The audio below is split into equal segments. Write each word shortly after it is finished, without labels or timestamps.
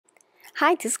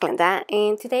Hi, this is Glenda,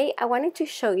 and today I wanted to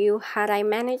show you how I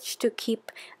managed to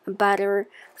keep butter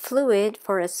fluid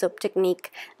for a soap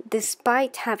technique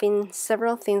despite having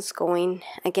several things going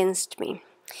against me.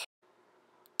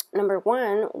 Number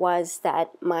one was that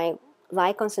my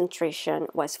lye concentration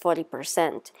was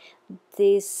 40%.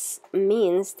 This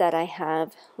means that I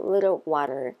have little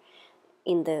water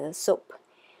in the soap.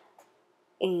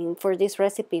 And for this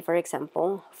recipe, for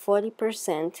example,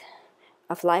 40%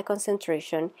 of lye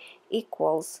concentration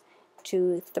equals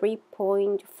to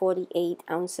 3.48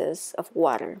 ounces of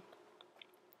water.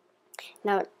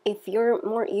 Now, if you're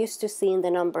more used to seeing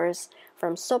the numbers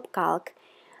from soap calc,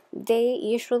 they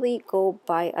usually go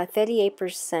by a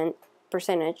 38%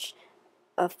 percentage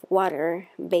of water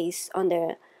based on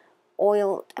the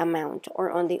oil amount or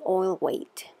on the oil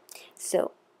weight.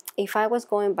 So if I was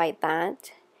going by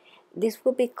that, this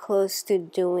would be close to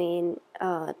doing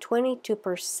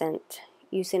 22%,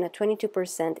 using a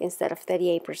 22% instead of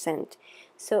 38%.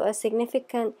 So a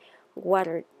significant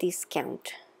water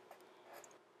discount.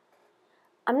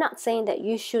 I'm not saying that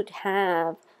you should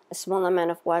have a small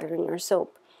amount of water in your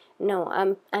soap. No,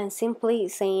 I'm simply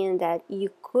saying that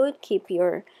you could keep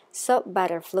your soap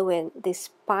butter fluid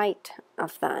despite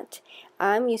of that.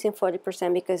 I'm using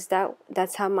 40% because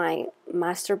that's how my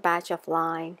master batch of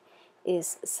lye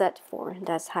is set for.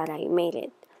 That's how I made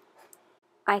it.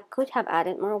 I could have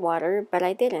added more water, but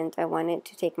I didn't. I wanted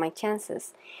to take my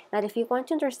chances. Now, if you want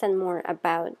to understand more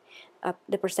about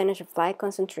the percentage of lye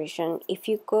concentration, if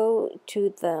you go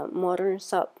to the Modern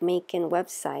Soap Making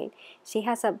website, she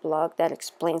has a blog that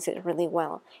explains it really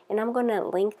well. And I'm going to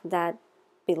link that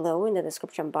below in the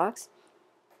description box.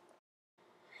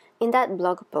 In that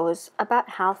blog post,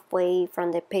 about halfway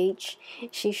from the page,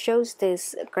 she shows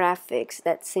these graphics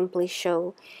that simply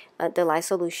show the lye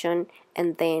solution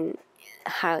and then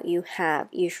how you have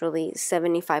usually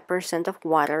 75% of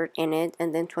water in it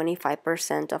and then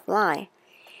 25% of lye.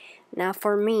 Now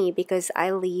for me, because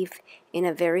I live in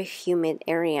a very humid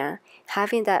area,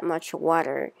 having that much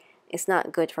water is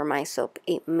not good for my soap.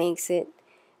 It makes it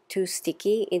too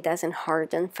sticky. It doesn't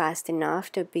harden fast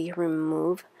enough to be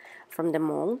removed from the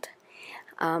mold.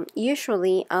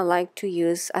 Usually I like to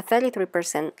use a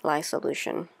 33% lye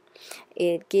solution.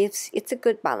 It's a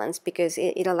good balance because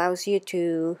it allows you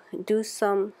to do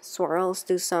some swirls,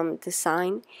 do some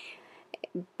design,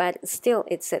 but still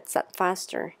it sets up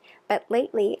faster. But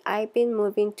lately I've been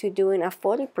moving to doing a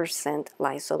 40%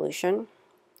 lye solution,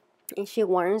 and she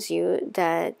warns you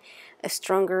that a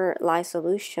stronger lye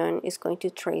solution is going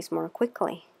to trace more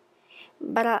quickly.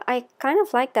 But I kind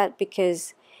of like that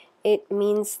because it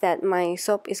means that my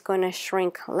soap is going to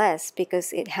shrink less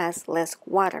because it has less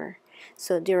water.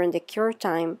 So during the cure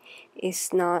time,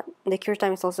 the cure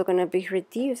time is also going to be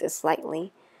reduced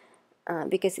slightly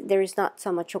because there is not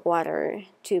so much water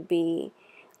to be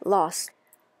lost.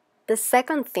 The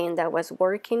second thing that was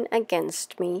working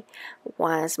against me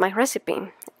was my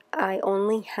recipe. I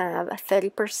only have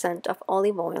 30% of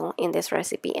olive oil in this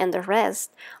recipe, and the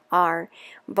rest are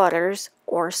butters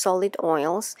or solid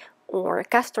oils or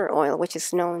castor oil, which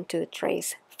is known to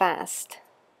trace fast.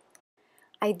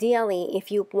 Ideally, if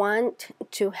you want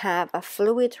to have a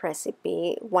fluid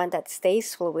recipe, one that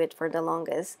stays fluid for the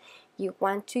longest, you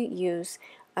want to use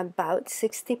about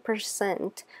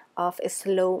 60% of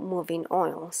slow-moving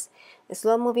oils.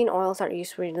 Slow-moving oils are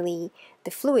usually the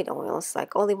fluid oils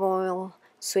like olive oil,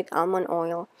 sweet almond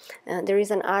oil. There is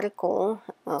an article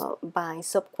by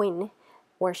Soap Queen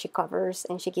where she covers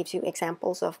and she gives you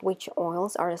examples of which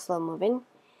oils are slow-moving.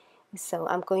 So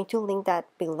I'm going to link that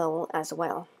below as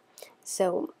well.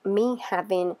 So me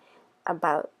having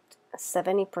about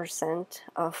 70%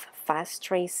 of fast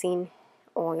tracing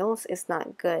oils is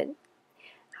not good.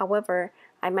 However,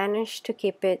 I managed to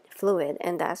keep it fluid,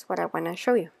 and that's what I want to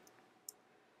show you.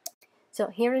 So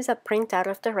here is a printout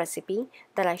of the recipe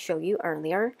that I showed you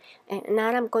earlier, and now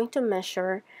I'm going to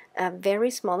measure a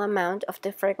very small amount of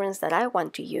the fragrance that I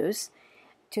want to use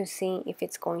to see if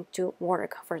it's going to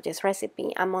work for this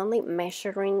recipe. I'm only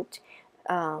measuring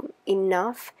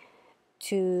enough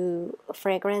to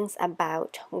fragrance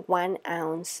about 1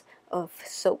 ounce of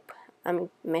soap.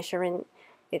 I'm measuring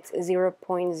it's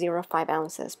 0.05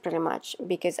 ounces pretty much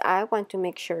because I want to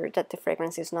make sure that the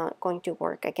fragrance is not going to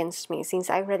work against me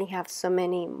since I already have so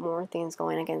many more things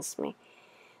going against me.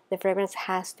 The fragrance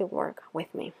has to work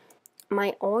with me.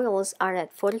 My oils are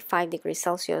at 45 degrees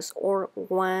Celsius or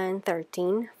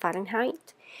 113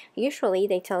 Fahrenheit. Usually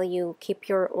they tell you keep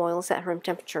your oils at room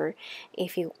temperature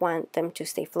if you want them to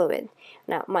stay fluid.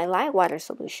 Now my lye water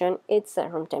solution, it's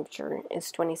at room temperature.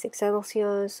 It's 26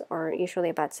 Celsius or usually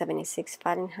about 76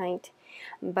 Fahrenheit.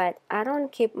 But I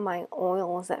don't keep my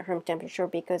oils at room temperature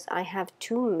because I have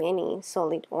too many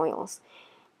solid oils.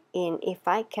 And if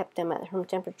I kept them at room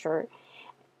temperature,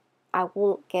 I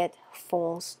will get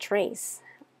false trace.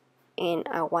 And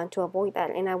I want to avoid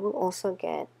that. And I will also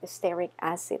get stearic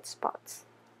acid spots.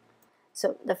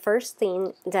 So the first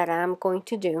thing that I'm going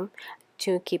to do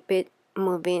to keep it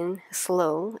moving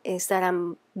slow is that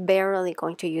I'm barely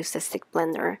going to use the stick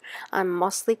blender. I'm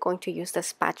mostly going to use the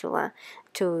spatula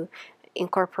to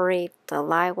incorporate the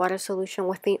lye water solution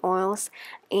with the oils.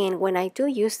 And when I do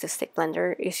use the stick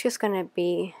blender, it's just going to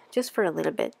be just for a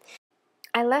little bit.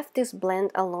 I left this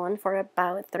blend alone for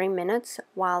about 3 minutes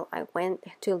while I went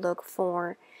to look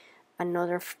for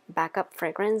another backup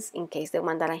fragrance in case the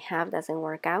one that I have doesn't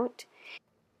work out.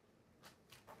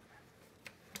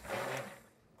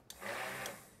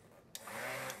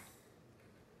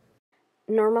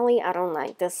 Normally, I don't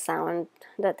like the sound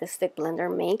that the stick blender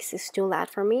makes. It's too loud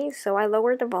for me, so I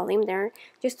lowered the volume there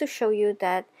just to show you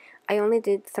that I only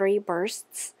did 3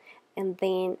 bursts, and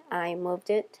then I moved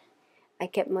it. I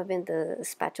kept moving the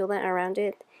spatula around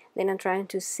it. Then I'm trying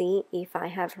to see if I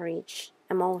have reached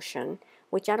emulsion,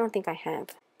 which I don't think I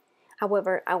have.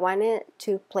 However, I wanted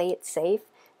to play it safe,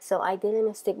 so I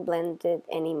didn't stick blend it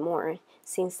anymore.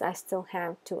 Since I still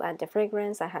have to add the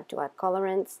fragrance, I have to add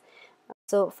colorants.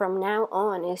 So from now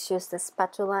on, it's just the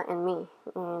spatula and me,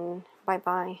 and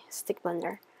bye-bye stick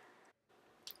blender.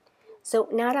 So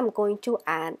now I'm going to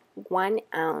add 1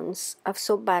 ounce of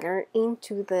soap butter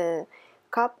into the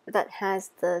cup that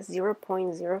has the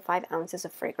 0.05 ounces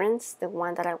of fragrance, the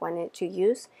one that I wanted to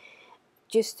use,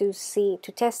 just to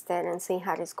test it and see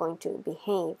how it's going to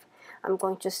behave. I'm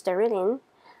going to stir it in,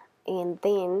 and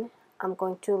then I'm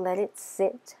going to let it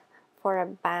sit for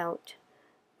about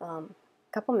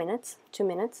couple minutes, 2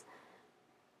 minutes,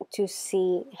 to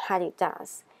see how it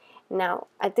does. Now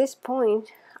at this point,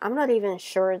 I'm not even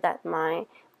sure that my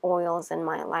oils and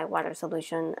my lye water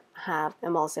solution have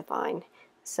emulsified,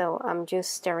 so I'm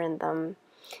just stirring them.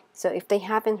 So if they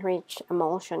haven't reached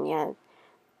emulsion yet,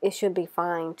 it should be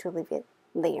fine to leave it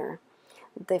there.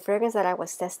 The fragrance that I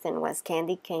was testing was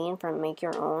Candy Cane from Make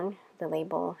Your Own. The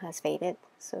label has faded,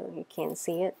 so you can't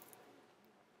see it.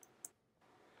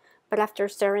 But after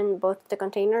stirring both the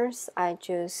containers, I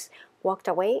just walked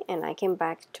away and I came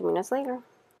back 2 minutes later.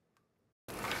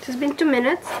 It's been 2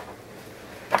 minutes.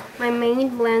 My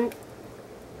main blend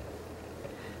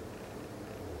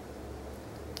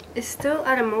is still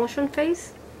at emulsion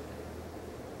phase.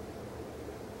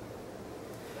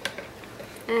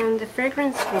 And the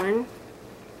fragrance one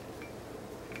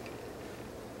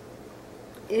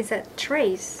is at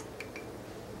trace,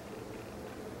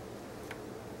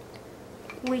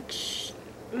 which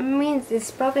means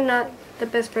it's probably not the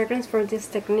best fragrance for this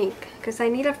technique, because I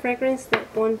need a fragrance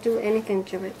that won't do anything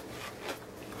to it.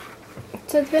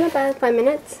 So it's been about 5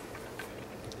 minutes.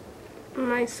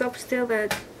 My soap's still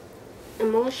at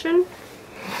emulsion,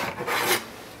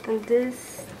 and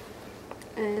this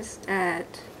is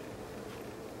at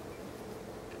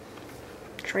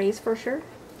trace for sure.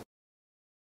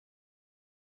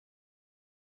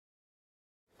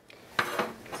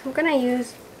 So I'm gonna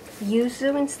use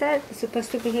yuzu instead. It's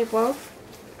supposed to behave well,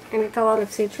 and it's a lot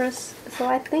of citrus, so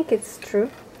I think it's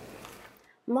true.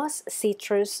 Most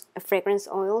citrus fragrance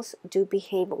oils do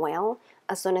behave well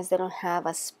as long as they don't have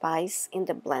a spice in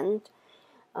the blend.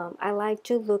 I like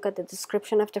to look at the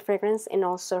description of the fragrance and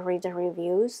also read the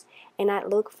reviews, and I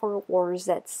look for words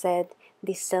that said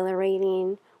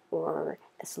decelerating or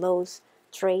slows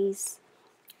trace,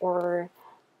 or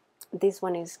this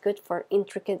one is good for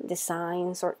intricate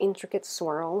designs or intricate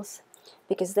swirls,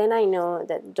 because then I know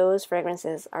that those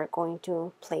fragrances are going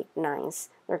to play nice.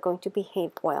 They're going to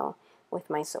behave well with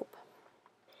my soap.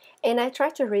 And I try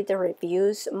to read the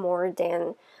reviews more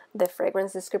than the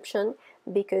fragrance description,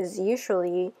 because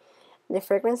usually the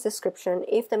fragrance description,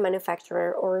 if the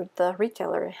manufacturer or the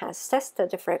retailer has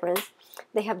tested the fragrance,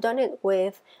 they have done it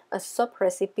with a soap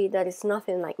recipe that is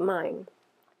nothing like mine.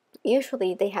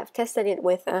 Usually they have tested it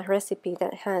with a recipe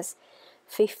that has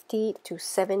 50 to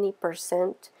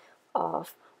 70%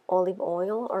 of olive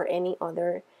oil or any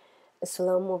other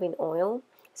slow moving oil.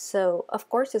 So of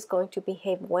course it's going to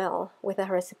behave well with a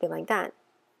recipe like that.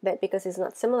 But because it's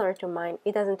not similar to mine,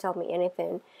 it doesn't tell me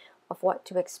anything of what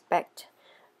to expect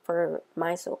for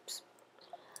my soaps.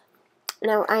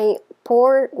 Now I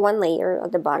pour 1 layer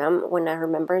at the bottom when I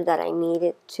remember that I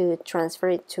needed to transfer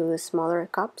it to smaller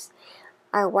cups.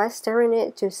 I was stirring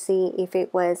it to see if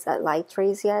it was at light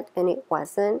trace yet, and it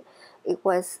wasn't. It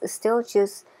was still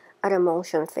just at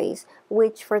emulsion phase,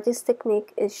 which for this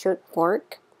technique it should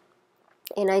work.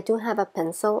 And I do have a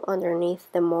pencil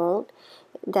underneath the mold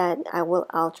that I will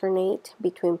alternate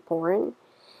between pouring.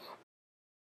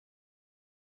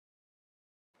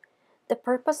 The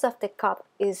purpose of the cup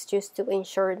is just to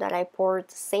ensure that I pour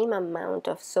the same amount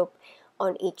of soap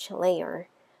on each layer.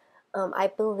 I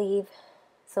believe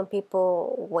some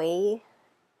people weigh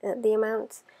the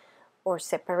amounts or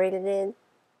separated it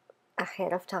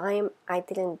ahead of time. I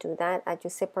didn't do that. I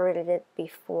just separated it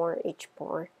before each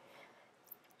pour.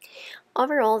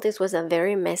 Overall, this was a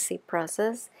very messy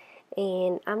process,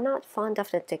 and I'm not fond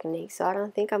of the technique, so I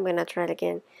don't think I'm gonna try it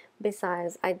again.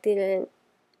 Besides, I didn't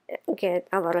get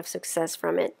a lot of success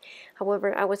from it.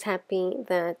 However, I was happy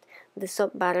that the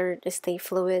soap batter stayed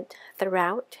fluid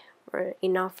throughout, or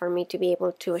enough for me to be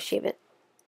able to achieve it.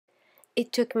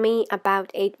 It took me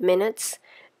about 8 minutes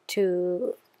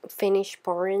to finish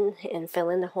pouring and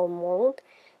filling the whole mold,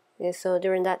 and so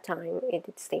during that time it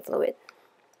did stay fluid.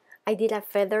 I did a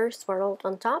feather swirl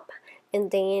on top, and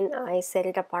then I set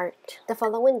it apart. The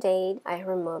following day I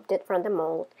removed it from the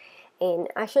mold, and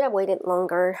I should have waited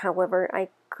longer. However, I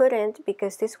couldn't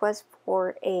because this was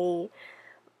for a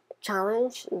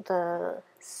challenge, the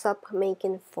soap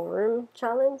making form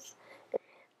challenge.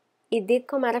 It did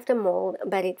come out of the mold,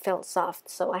 but it felt soft,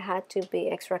 so I had to be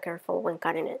extra careful when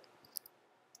cutting it.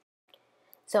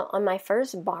 So on my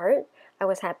first bar, I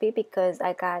was happy because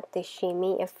I got the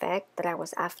shimmy effect that I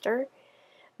was after,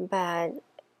 but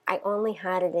I only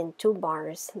had it in 2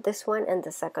 bars, this one and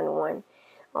the second one.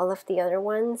 All of the other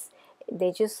ones,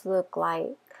 they just look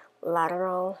like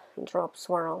lateral drop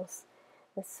swirls,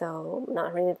 so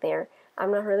not really there.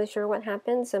 I'm not really sure what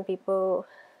happened. Some people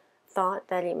thought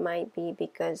that it might be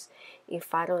because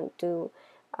if I don't do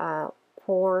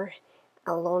pour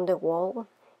along the wall,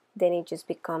 then it just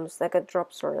becomes like a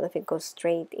drop swirl if it goes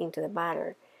straight into the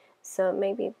batter. So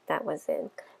maybe that was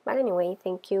it. But anyway,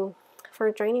 thank you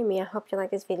for joining me. I hope you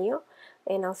like this video,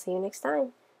 and I'll see you next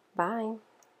time. Bye.